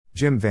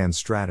Jim Van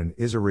Straten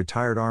is a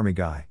retired Army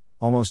guy,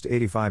 almost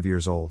 85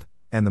 years old,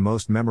 and the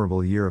most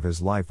memorable year of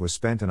his life was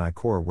spent in I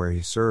Corps, where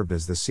he served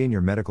as the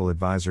senior medical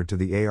advisor to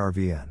the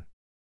ARVN.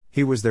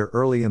 He was there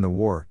early in the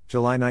war,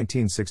 July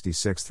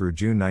 1966 through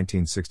June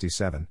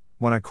 1967,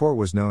 when I Corps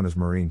was known as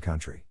Marine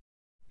Country.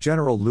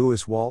 General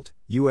Lewis Walt,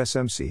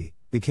 USMC,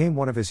 became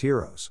one of his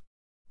heroes.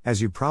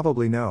 As you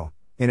probably know,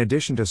 in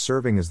addition to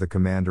serving as the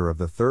commander of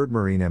the 3rd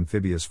Marine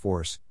Amphibious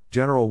Force,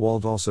 General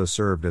Walt also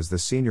served as the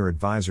senior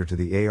advisor to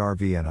the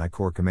ARVN I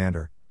Corps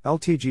commander,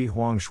 LTG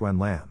Huang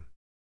Xuan Lam.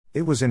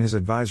 It was in his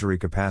advisory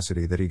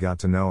capacity that he got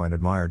to know and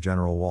admire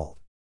General Walt.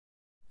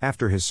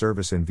 After his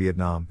service in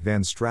Vietnam,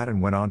 Van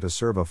Straten went on to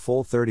serve a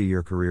full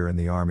 30-year career in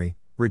the Army,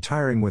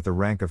 retiring with the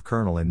rank of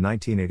colonel in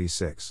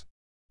 1986.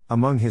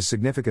 Among his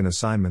significant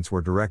assignments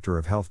were Director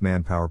of Health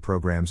Manpower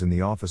Programs in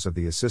the Office of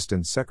the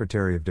Assistant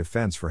Secretary of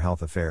Defense for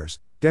Health Affairs,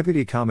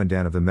 Deputy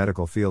Commandant of the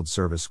Medical Field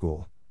Service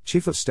School,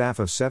 Chief of Staff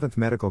of 7th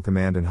Medical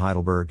Command in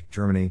Heidelberg,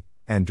 Germany,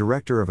 and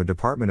Director of a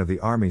Department of the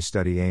Army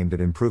study aimed at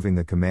improving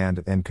the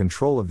command and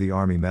control of the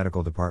Army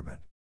Medical Department.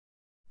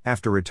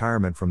 After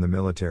retirement from the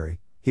military,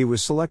 he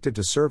was selected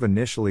to serve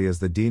initially as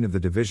the Dean of the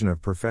Division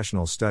of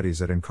Professional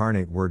Studies at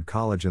Incarnate Word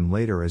College and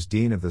later as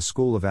Dean of the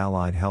School of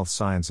Allied Health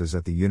Sciences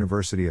at the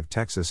University of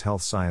Texas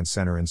Health Science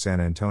Center in San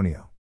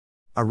Antonio.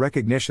 A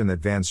recognition that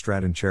Van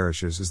Straten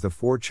cherishes is the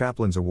Ford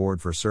Chaplains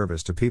Award for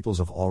service to peoples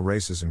of all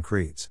races and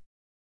creeds.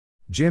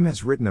 Jim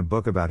has written a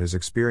book about his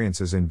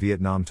experiences in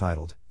Vietnam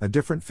titled, A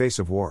Different Face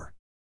of War.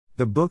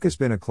 The book has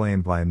been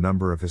acclaimed by a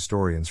number of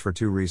historians for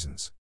 2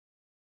 reasons.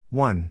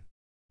 1.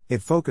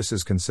 It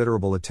focuses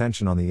considerable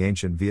attention on the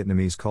ancient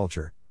Vietnamese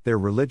culture, their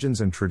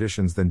religions and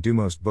traditions than do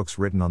most books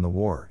written on the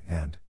war,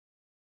 and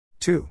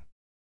 2.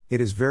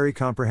 It is very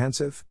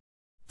comprehensive.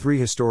 3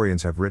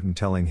 historians have written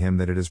telling him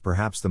that it is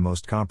perhaps the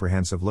most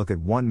comprehensive look at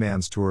one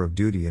man's tour of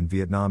duty in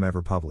Vietnam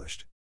ever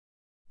published.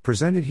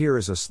 Presented here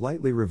is a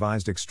slightly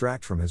revised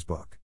extract from his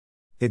book.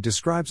 It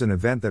describes an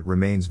event that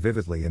remains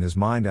vividly in his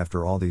mind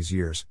after all these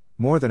years,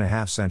 more than a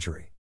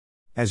half-century.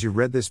 As you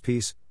read this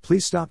piece,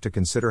 please stop to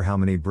consider how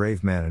many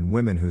brave men and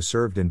women who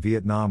served in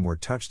Vietnam were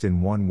touched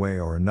in one way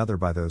or another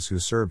by those who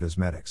served as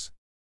medics.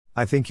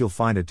 I think you'll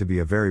find it to be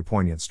a very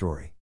poignant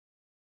story.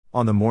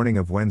 On the morning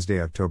of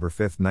Wednesday, October 5,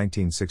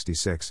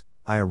 1966,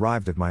 I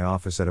arrived at my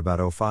office at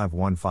about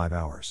 0515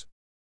 hours.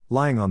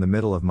 Lying on the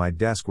middle of my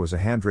desk was a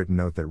handwritten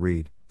note that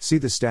read, "See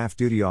the staff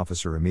duty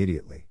officer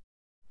immediately."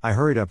 I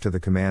hurried up to the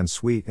command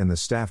suite and the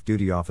staff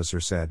duty officer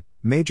said,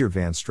 "Major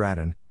Van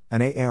Straten,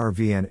 an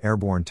ARVN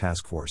Airborne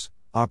Task Force,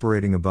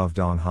 operating above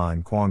Dong Ha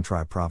in Quang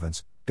Tri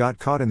Province, got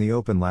caught in the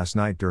open last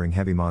night during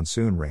heavy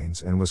monsoon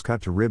rains and was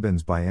cut to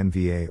ribbons by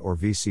NVA or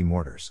VC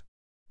mortars.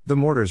 The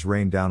mortars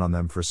rained down on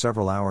them for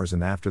several hours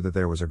and after that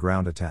there was a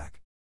ground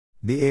attack.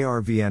 The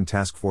ARVN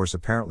task force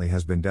apparently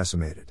has been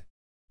decimated.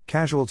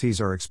 Casualties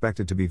are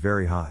expected to be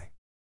very high.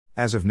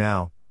 As of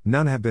now,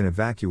 none have been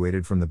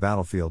evacuated from the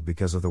battlefield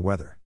because of the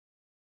weather."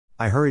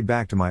 I hurried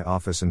back to my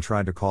office and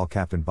tried to call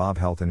Captain Bob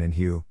Helton in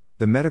Hue,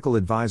 the medical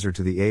advisor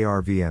to the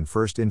ARVN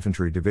 1st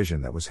Infantry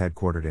Division that was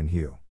headquartered in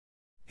Hue.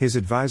 His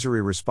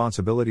advisory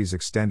responsibilities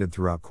extended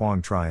throughout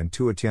Quang Tri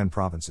andTua Tien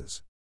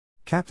provinces.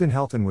 Captain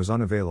Helton was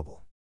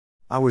unavailable.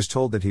 I was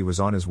told that he was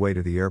on his way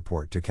to the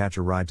airport to catch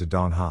a ride to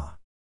Dong Ha.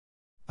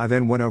 I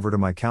then went over to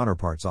my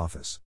counterpart's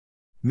office.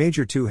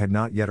 Major Tu had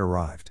not yet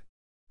arrived.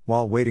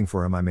 While waiting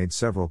for him, I made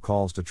several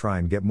calls to try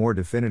and get more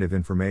definitive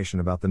information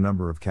about the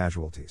number of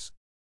casualties.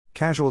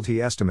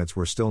 Casualty estimates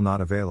were still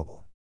not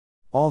available.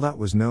 All that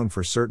was known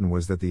for certain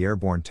was that the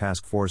airborne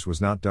task force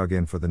was not dug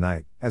in for the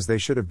night, as they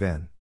should have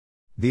been.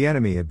 The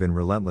enemy had been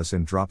relentless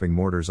in dropping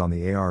mortars on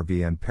the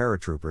ARVN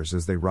paratroopers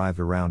as they writhed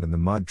around in the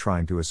mud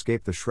trying to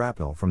escape the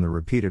shrapnel from the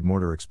repeated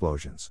mortar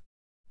explosions.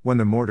 When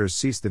the mortars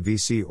ceased, the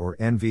VC or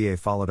NVA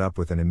followed up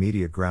with an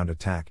immediate ground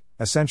attack,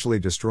 essentially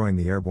destroying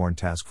the airborne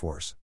task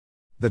force.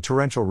 The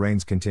torrential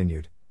rains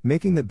continued,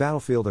 making the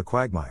battlefield a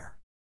quagmire.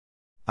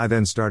 I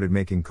then started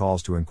making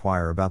calls to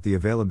inquire about the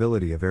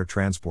availability of air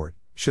transport,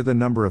 should the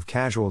number of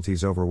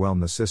casualties overwhelm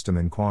the system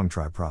in Quang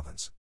Tri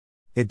Province.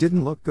 It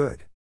didn't look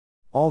good.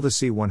 All the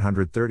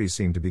C-130s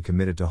seemed to be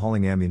committed to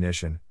hauling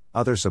ammunition,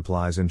 other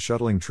supplies and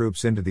shuttling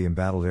troops into the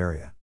embattled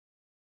area.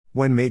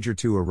 When Major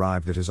Tu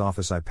arrived at his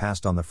office, I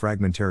passed on the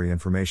fragmentary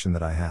information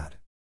that I had.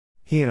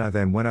 He and I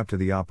then went up to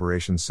the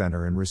operations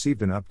center and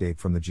received an update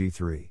from the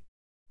G3.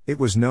 It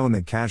was known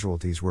that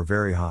casualties were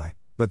very high,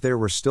 but there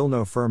were still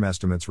no firm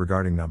estimates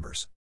regarding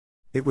numbers.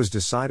 It was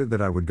decided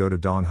that I would go to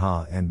Dong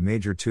Ha and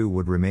Major Tu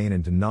would remain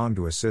in Da Nang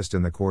to assist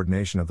in the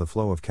coordination of the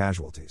flow of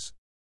casualties.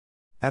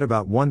 At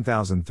about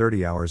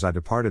 1030 hours I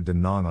departed Da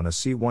Nang on a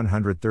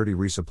C-130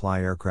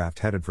 resupply aircraft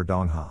headed for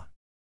Dong Ha.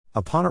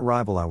 Upon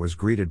arrival I was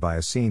greeted by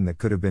a scene that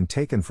could have been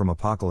taken from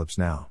Apocalypse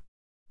Now.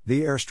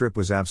 The airstrip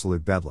was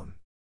absolute bedlam.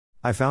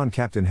 I found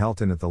Captain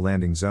Helton at the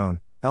landing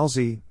zone,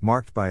 LZ,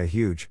 marked by a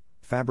huge,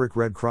 fabric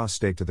Red Cross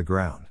stake to the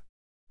ground.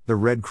 The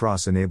Red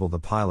Cross enabled the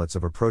pilots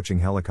of approaching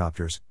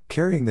helicopters,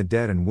 carrying the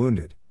dead and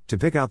wounded, to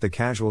pick out the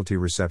casualty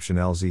reception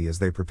LZ as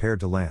they prepared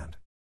to land.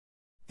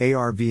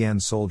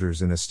 ARVN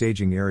soldiers in a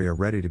staging area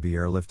ready to be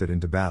airlifted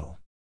into battle.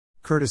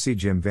 Courtesy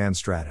Jim Van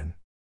Straten.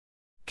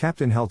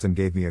 Captain Helton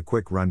gave me a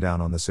quick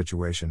rundown on the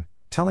situation,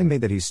 telling me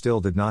that he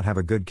still did not have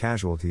a good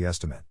casualty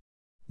estimate.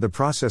 The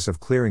process of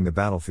clearing the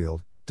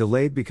battlefield,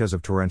 delayed because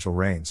of torrential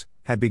rains,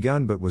 had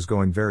begun but was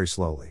going very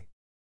slowly.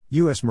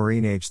 U.S.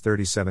 Marine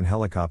H-37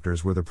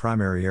 helicopters were the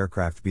primary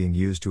aircraft being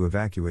used to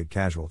evacuate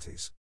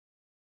casualties.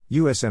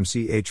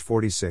 USMC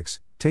H-46,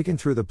 taken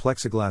through the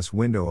plexiglass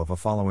window of a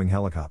following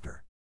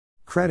helicopter.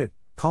 Credit,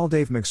 call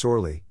Dave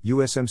McSorley,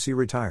 USMC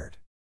retired.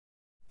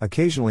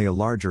 Occasionally a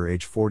larger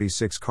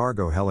H-46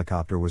 cargo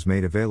helicopter was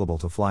made available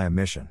to fly a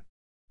mission.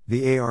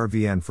 The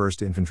ARVN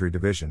 1st Infantry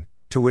Division,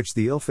 to which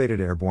the ill-fated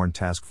Airborne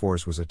Task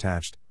Force was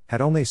attached, had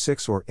only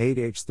 6 or 8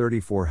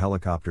 H-34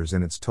 helicopters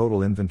in its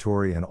total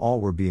inventory, and all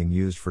were being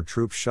used for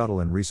troop shuttle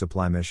and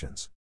resupply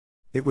missions.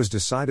 It was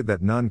decided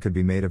that none could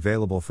be made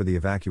available for the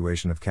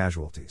evacuation of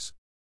casualties.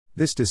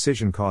 This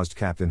decision caused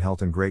Captain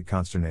Helton great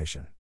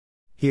consternation.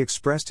 He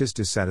expressed his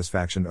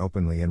dissatisfaction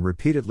openly and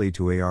repeatedly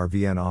to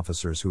ARVN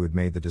officers who had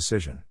made the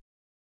decision.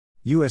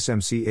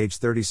 USMC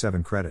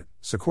H-37 credit,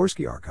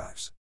 Sikorsky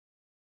Archives.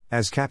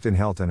 As Captain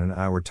Helton and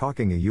I were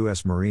talking, a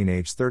U.S. Marine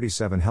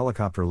H-37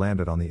 helicopter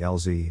landed on the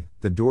LZ,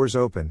 the doors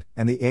opened,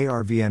 and the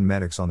ARVN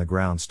medics on the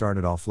ground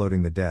started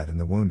offloading the dead and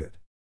the wounded.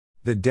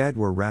 The dead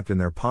were wrapped in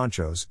their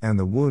ponchos, and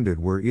the wounded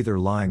were either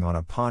lying on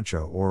a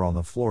poncho or on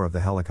the floor of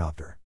the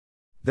helicopter.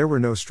 There were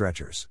no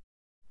stretchers.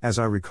 As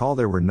I recall,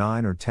 there were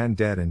 9 or 10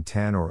 dead and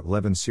 10 or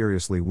 11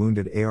 seriously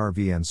wounded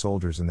ARVN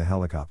soldiers in the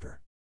helicopter.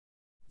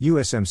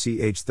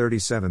 USMC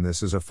H-37.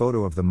 This is a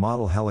photo of the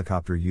model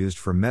helicopter used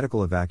for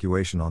medical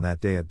evacuation on that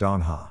day at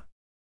Dong Ha.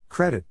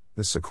 Credit,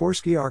 the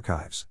Sikorsky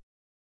Archives.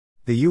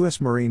 The U.S.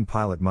 Marine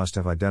pilot must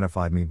have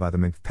identified me by the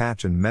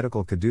McPatch and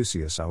medical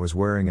caduceus I was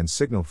wearing and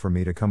signaled for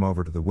me to come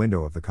over to the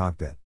window of the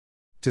cockpit.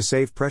 To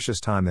save precious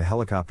time, the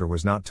helicopter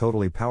was not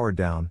totally powered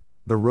down,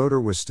 the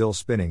rotor was still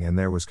spinning, and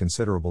there was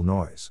considerable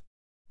noise.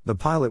 The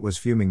pilot was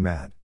fuming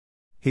mad.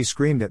 He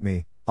screamed at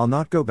me, "I'll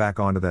not go back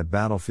onto that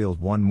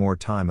battlefield one more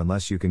time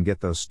unless you can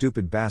get those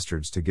stupid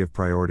bastards to give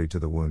priority to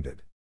the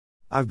wounded.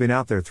 I've been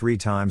out there 3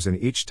 times and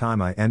each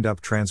time I end up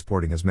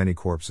transporting as many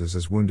corpses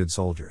as wounded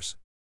soldiers.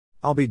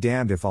 I'll be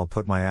damned if I'll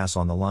put my ass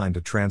on the line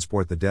to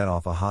transport the dead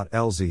off a hot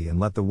LZ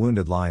and let the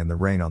wounded lie in the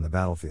rain on the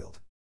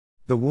battlefield.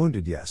 The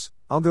wounded, yes,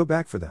 I'll go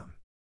back for them.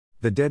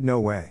 The dead, no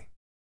way.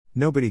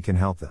 Nobody can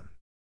help them.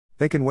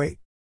 They can wait.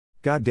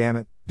 God damn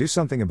it, do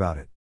something about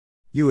it.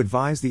 You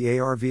advise the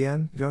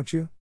ARVN, don't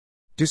you?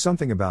 Do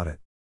something about it."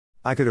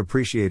 I could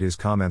appreciate his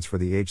comments, for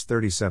the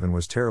H-37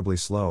 was terribly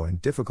slow and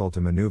difficult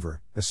to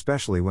maneuver,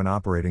 especially when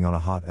operating on a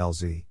hot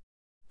LZ.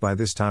 By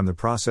this time the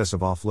process of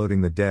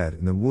offloading the dead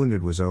and the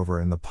wounded was over,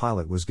 and the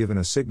pilot was given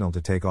a signal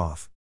to take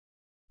off.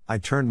 I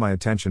turned my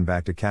attention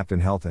back to Captain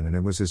Helton, and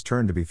it was his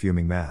turn to be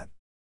fuming mad.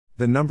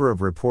 The number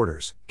of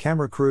reporters,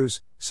 camera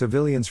crews,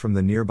 civilians from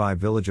the nearby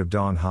village of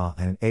Dong Ha,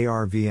 and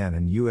ARVN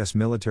and U.S.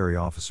 military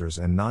officers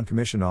and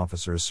non-commissioned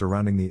officers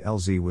surrounding the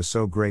LZ was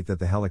so great that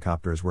the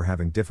helicopters were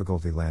having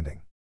difficulty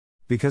landing.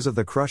 Because of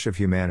the crush of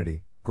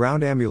humanity,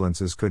 ground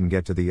ambulances couldn't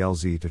get to the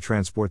LZ to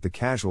transport the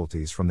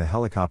casualties from the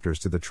helicopters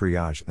to the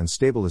triage and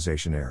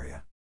stabilization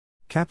area.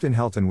 Captain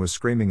Helton was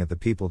screaming at the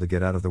people to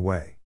get out of the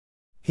way.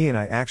 He and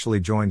I actually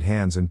joined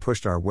hands and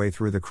pushed our way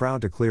through the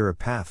crowd to clear a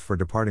path for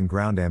departing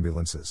ground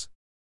ambulances.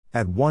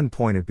 At one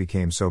point it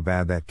became so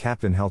bad that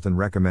Captain Helton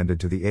recommended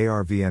to the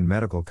ARVN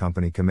medical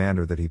company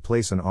commander that he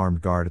place an armed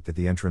guard at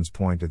the entrance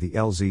point of the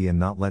LZ and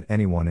not let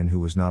anyone in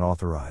who was not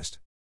authorized.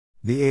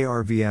 The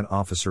ARVN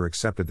officer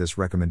accepted this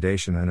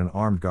recommendation, and an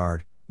armed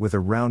guard, with a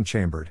round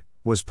chambered,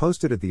 was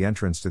posted at the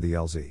entrance to the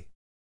LZ.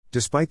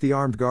 Despite the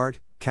armed guard,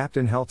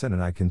 Captain Helton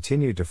and I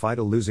continued to fight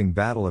a losing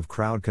battle of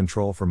crowd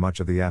control for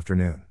much of the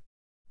afternoon.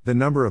 The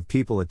number of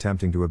people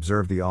attempting to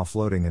observe the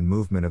offloading and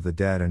movement of the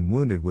dead and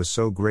wounded was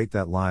so great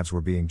that lives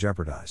were being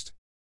jeopardized.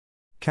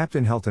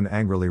 Captain Helton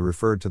angrily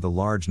referred to the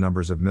large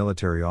numbers of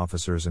military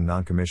officers and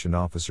non-commissioned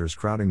officers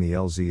crowding the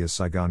LZ as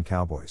Saigon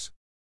cowboys.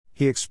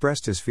 He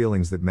expressed his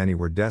feelings that many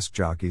were desk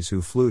jockeys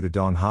who flew to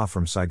Dong Ha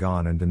from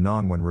Saigon and Da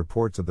Nang when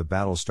reports of the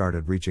battle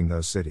started reaching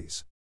those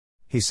cities.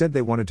 He said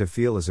they wanted to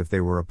feel as if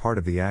they were a part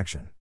of the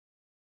action.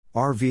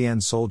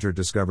 RVN soldier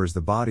discovers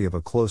the body of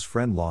a close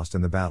friend lost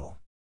in the battle.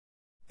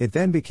 It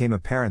then became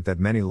apparent that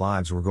many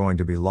lives were going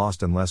to be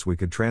lost unless we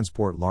could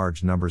transport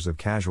large numbers of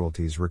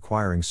casualties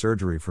requiring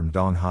surgery from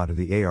Dong Ha to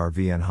the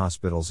ARVN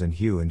hospitals in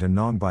Hue and Da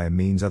Nang by a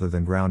means other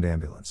than ground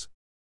ambulance.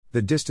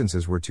 The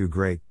distances were too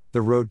great,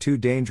 the road too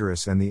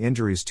dangerous, and the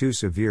injuries too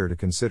severe to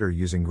consider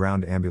using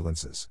ground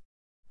ambulances.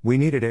 We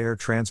needed air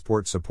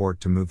transport support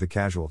to move the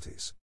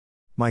casualties.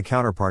 My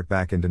counterpart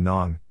back in Da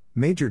Nang,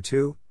 Major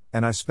 2,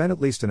 and I spent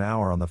at least an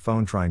hour on the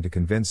phone trying to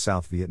convince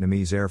South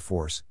Vietnamese Air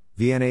Force,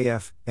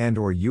 VNAF,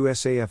 and/or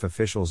USAF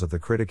officials of the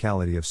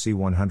criticality of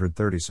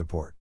C-130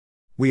 support.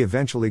 We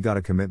eventually got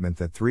a commitment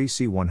that 3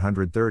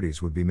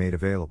 C-130s would be made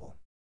available.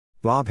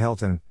 Bob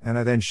Helton and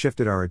I then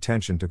shifted our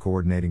attention to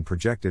coordinating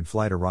projected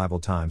flight arrival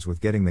times with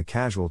getting the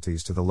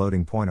casualties to the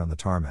loading point on the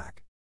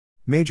tarmac.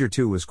 Major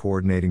 2 was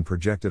coordinating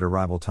projected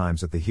arrival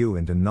times at the Hue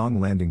and Da Nang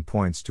landing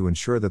points to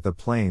ensure that the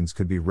planes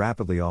could be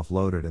rapidly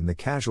offloaded and the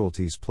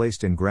casualties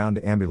placed in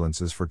ground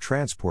ambulances for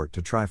transport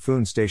to Tri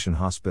Phuong Station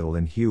Hospital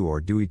in Hue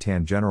or Dui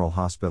Tan General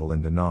Hospital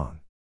in Da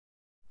Nang.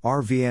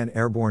 RVN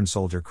Airborne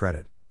Soldier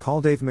Credit, Call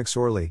Dave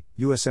McSorley,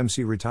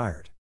 USMC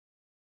retired.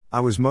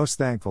 I was most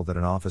thankful that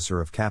an officer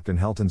of Captain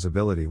Helton's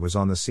ability was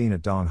on the scene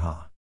at Dong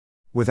Ha.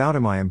 Without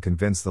him I am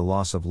convinced the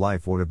loss of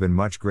life would have been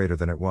much greater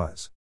than it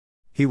was.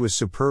 He was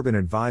superb in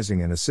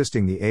advising and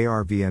assisting the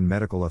ARVN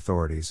medical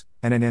authorities,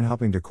 and in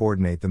helping to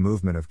coordinate the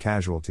movement of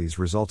casualties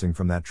resulting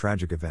from that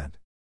tragic event.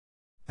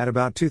 At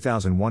about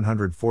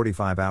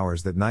 2,145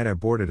 hours that night I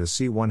boarded a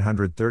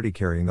C-130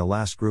 carrying the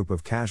last group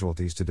of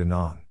casualties to Da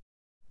Nang.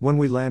 When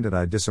we landed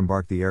I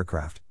disembarked the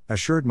aircraft,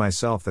 assured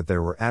myself that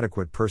there were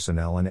adequate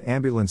personnel and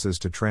ambulances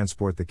to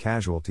transport the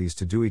casualties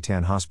to Dui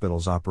Tan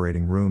Hospital's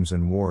operating rooms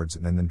and wards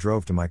and then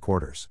drove to my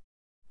quarters.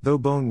 Though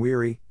bone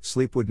weary,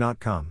 sleep would not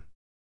come.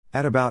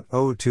 At about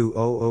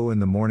 02:00 in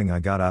the morning I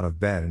got out of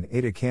bed and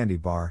ate a candy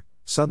bar,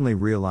 suddenly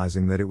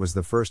realizing that it was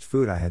the first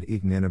food I had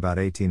eaten in about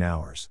 18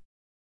 hours.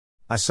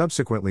 I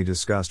subsequently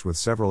discussed with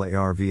several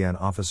ARVN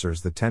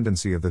officers the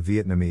tendency of the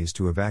Vietnamese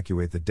to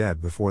evacuate the dead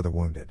before the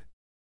wounded.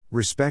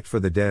 Respect for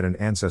the dead and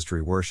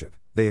ancestry worship,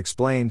 they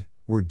explained,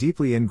 were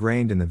deeply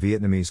ingrained in the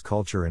Vietnamese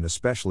culture and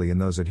especially in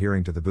those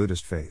adhering to the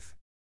Buddhist faith.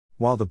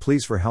 While the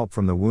pleas for help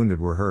from the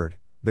wounded were heard,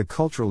 the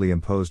culturally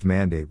imposed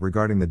mandate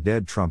regarding the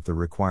dead trumped the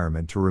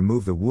requirement to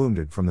remove the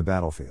wounded from the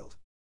battlefield.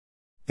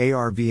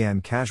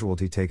 ARVN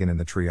casualty taken in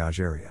the triage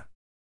area.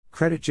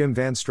 Credit Jim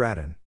Van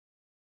Straten.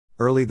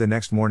 Early the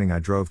next morning I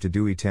drove to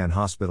Dui Tan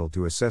Hospital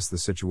to assess the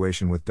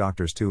situation with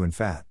Doctors Tu and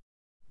Phat.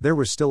 There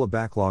was still a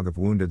backlog of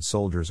wounded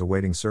soldiers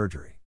awaiting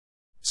surgery.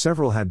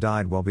 Several had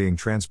died while being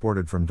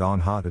transported from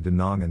Dong Ha to Da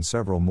Nang and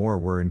several more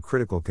were in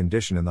critical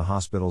condition in the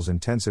hospital's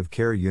intensive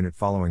care unit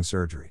following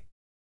surgery.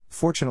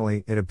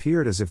 Fortunately, it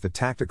appeared as if the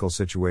tactical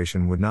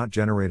situation would not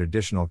generate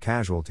additional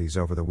casualties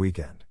over the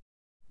weekend.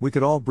 We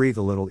could all breathe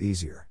a little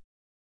easier.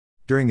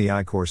 During the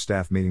I Corps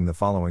staff meeting the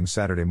following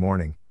Saturday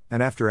morning,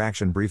 an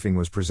after-action briefing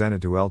was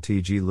presented to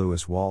LTG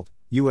Lewis Walt,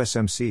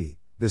 USMC,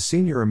 the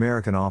senior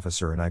American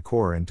officer in I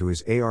Corps, and to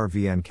his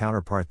ARVN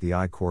counterpart the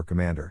I Corps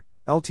commander,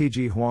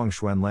 LTG Huang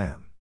Xuan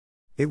Lam.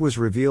 It was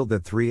revealed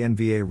that 3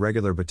 NVA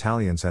regular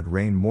battalions had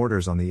rained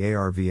mortars on the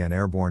ARVN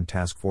Airborne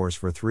Task Force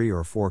for 3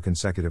 or 4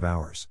 consecutive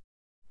hours.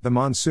 The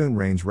monsoon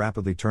rains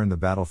rapidly turned the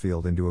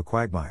battlefield into a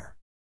quagmire.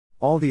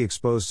 All the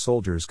exposed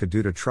soldiers could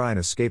do to try and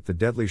escape the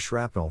deadly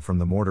shrapnel from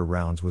the mortar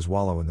rounds was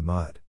wallow in the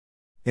mud.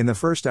 In the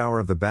first hour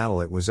of the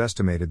battle it was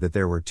estimated that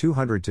there were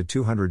 200 to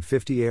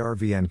 250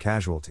 ARVN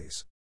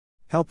casualties.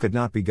 Help could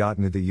not be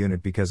gotten to the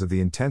unit because of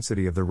the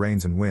intensity of the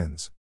rains and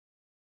winds.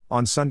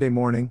 On Sunday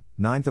morning,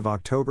 9th of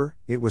October,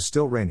 it was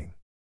still raining.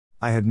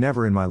 I had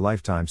never in my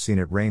lifetime seen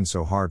it rain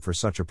so hard for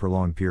such a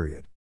prolonged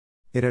period.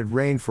 It had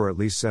rained for at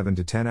least 7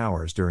 to 10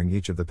 hours during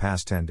each of the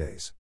past 10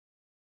 days.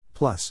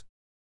 Plus.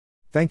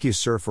 Thank you,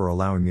 sir, for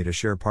allowing me to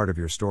share part of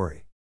your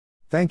story.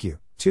 Thank you,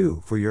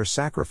 too, for your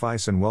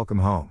sacrifice and welcome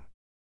home.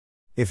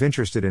 If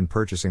interested in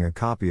purchasing a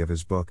copy of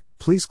his book,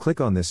 please click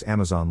on this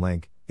Amazon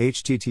link,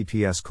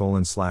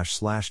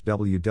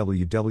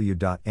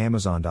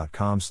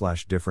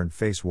 https://www.amazon.com/different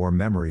face war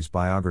memories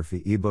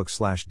biography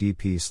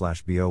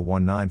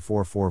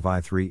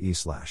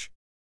ebook/dp/bo1944v3e/.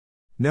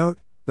 Note,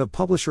 the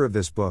publisher of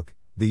this book,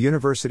 the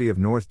University of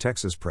North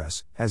Texas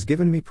Press, has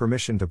given me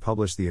permission to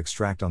publish the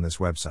extract on this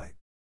website.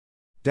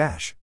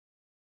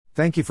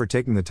 Thank you for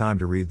taking the time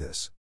to read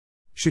this.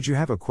 Should you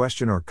have a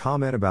question or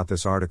comment about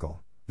this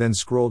article, then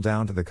scroll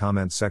down to the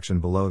comments section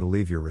below to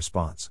leave your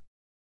response.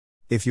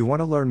 If you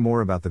want to learn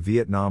more about the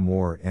Vietnam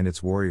War and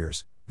its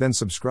warriors, then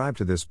subscribe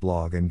to this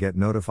blog and get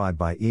notified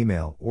by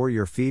email or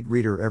your feed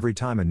reader every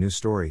time a new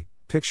story,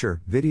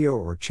 picture, video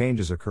or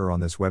changes occur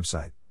on this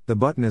website. The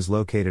button is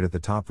located at the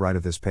top right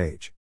of this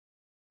page.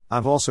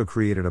 I've also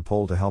created a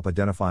poll to help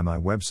identify my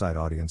website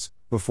audience.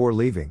 Before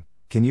leaving,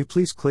 can you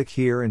please click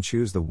here and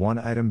choose the one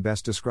item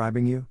best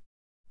describing you?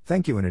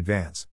 Thank you in advance.